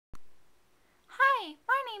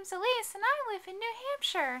name's Elise and I live in New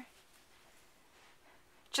Hampshire.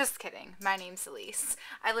 Just kidding. My name's Elise.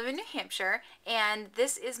 I live in New Hampshire, and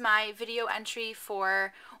this is my video entry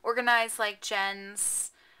for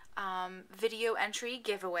OrganizedlikeJen's video entry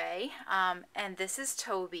giveaway, and this is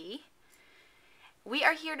Toby. We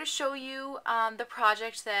are here to show you the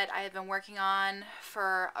project that I have been working on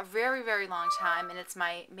for a very, very long time, and it's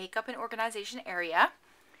my makeup and organization area,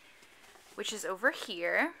 which is over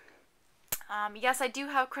here. Yes, I do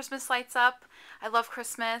have Christmas lights up. I love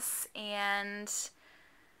Christmas, and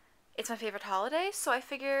it's my favorite holiday, so I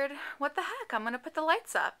figured, what the heck, I'm going to put the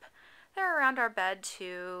lights up. They're around our bed,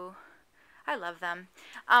 too. I love them.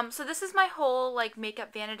 So this is my whole, like,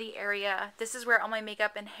 makeup vanity area. This is where all my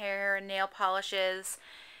makeup and hair and nail polish is.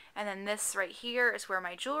 And then this right here is where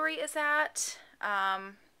my jewelry is at.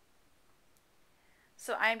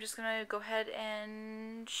 So I'm just going to go ahead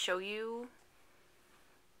and show you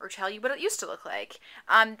or tell you what it used to look like.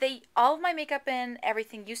 All of my makeup and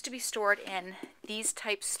everything used to be stored in these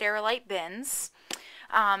type Sterilite bins.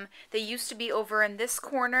 They used to be over in this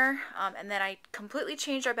corner, and then I completely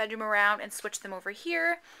changed our bedroom around and switched them over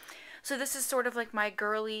here. So this is sort of like my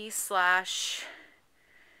girly slash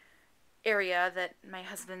area that my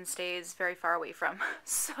husband stays very far away from.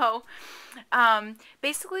 So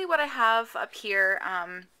basically what I have up here,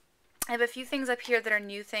 I have a few things up here that are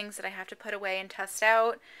new things that I have to put away and test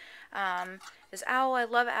out. This owl, I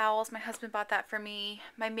love owls. My husband bought that for me.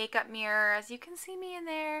 My makeup mirror, as you can see me in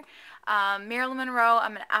there. Marilyn Monroe,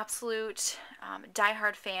 I'm an absolute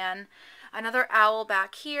diehard fan. Another owl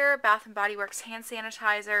back here. Bath & Body Works hand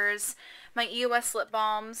sanitizers. My EOS lip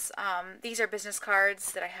balms. These are business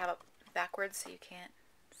cards that I have up backwards so you can't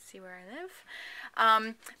see where I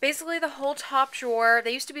live. Basically the whole top drawer,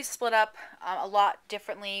 they used to be split up a lot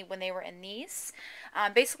differently when they were in these.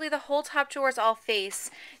 Basically the whole top drawer is all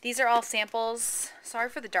face. These are all samples. Sorry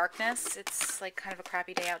for the darkness. It's like kind of a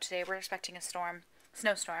crappy day out today. We're expecting a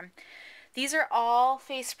snowstorm. These are all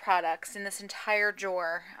face products in this entire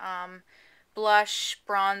drawer. Blush,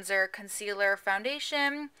 bronzer, concealer,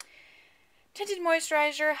 foundation, tinted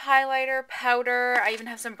moisturizer, highlighter, powder. I even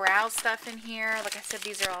have some brow stuff in here. Like I said,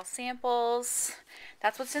 these are all samples.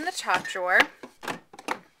 That's what's in the top drawer.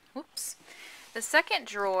 Oops. The second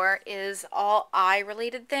drawer is all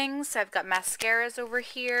eye-related things. So I've got mascaras over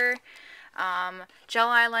here, gel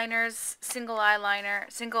eyeliners, single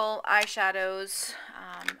eyeshadows,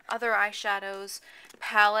 other eyeshadows.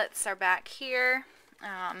 Palettes are back here.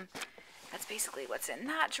 That's basically what's in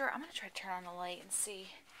that drawer. I'm going to try to turn on the light and see.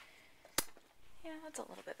 Yeah, that's a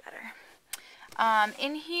little bit better.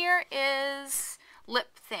 In here is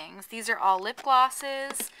lip things. These are all lip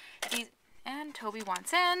glosses. And Toby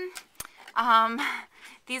wants in.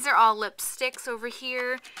 These are all lipsticks over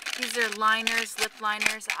here. These are liners, lip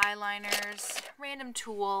liners, eyeliners, random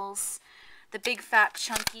tools, the big fat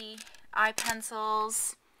chunky eye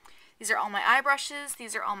pencils. These are all my eye brushes.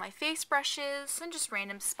 These are all my face brushes, and just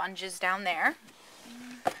random sponges down there.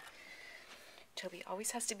 Toby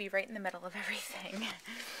always has to be right in the middle of everything.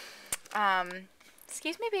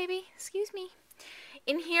 Excuse me, baby. Excuse me.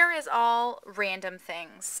 In here is all random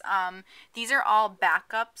things. These are all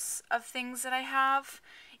backups of things that I have.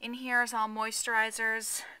 In here is all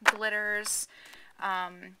moisturizers, glitters.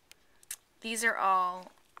 These are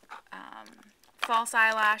all false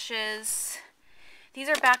eyelashes. These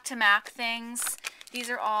are back to MAC things. These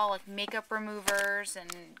are all like makeup removers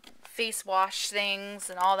and face wash things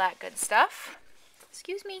and all that good stuff.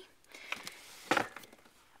 Excuse me.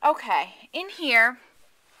 Okay, in here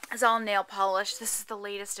is all nail polish. This is the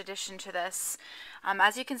latest addition to this.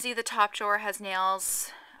 As you can see, the top drawer has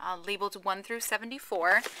nails labeled 1 through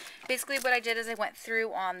 74. Basically what I did is I went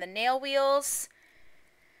through on the nail wheels,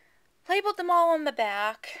 labeled them all on the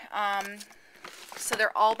back, so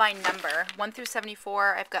they're all by number. 1 through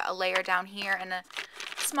 74, I've got a layer down here and a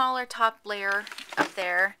smaller top layer up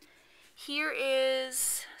there. Here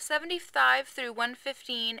is 75 through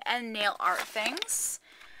 115 and nail art things.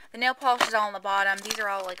 The nail polish is all on the bottom. These are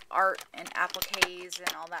all like art and appliques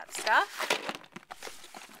and all that stuff.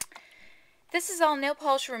 This is all nail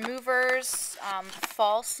polish removers,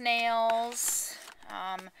 false nails,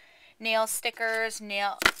 nail stickers,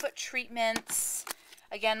 foot treatments.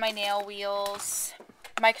 Again, my nail wheels.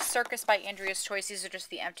 My Circus by Andrea's Choice. These are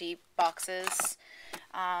just the empty boxes.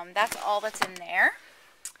 That's all that's in there.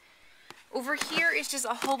 Over here is just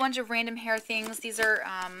a whole bunch of random hair things. These are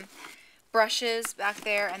brushes back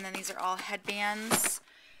there, and then these are all headbands.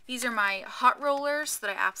 These are my hot rollers that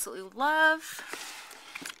I absolutely love.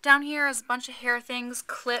 Down here is a bunch of hair things,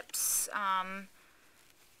 clips,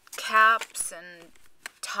 caps, and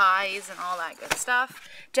ties, and all that good stuff.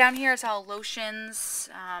 Down here is all lotions,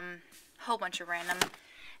 whole bunch of random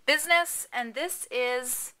business, and this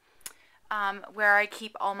is where I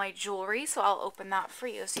keep all my jewelry, so I'll open that for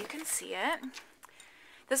you so you can see it.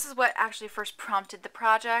 This is what actually first prompted the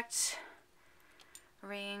project.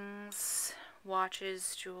 Rings,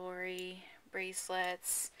 watches, jewelry,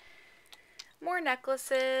 bracelets, more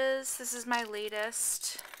necklaces. This is my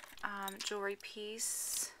latest jewelry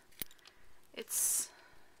piece. It's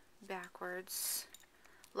backwards.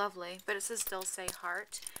 Lovely, but it says Dulce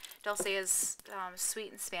Heart. Dulce is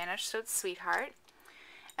sweet in Spanish, so it's sweetheart.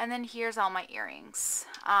 And then here's all my earrings.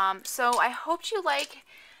 So I hope you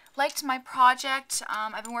liked my project.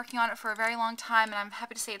 I've been working on it for a very long time, and I'm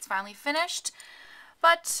happy to say it's finally finished.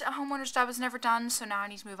 But a homeowner's job is never done, so now I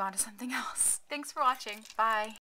need to move on to something else. Thanks for watching. Bye.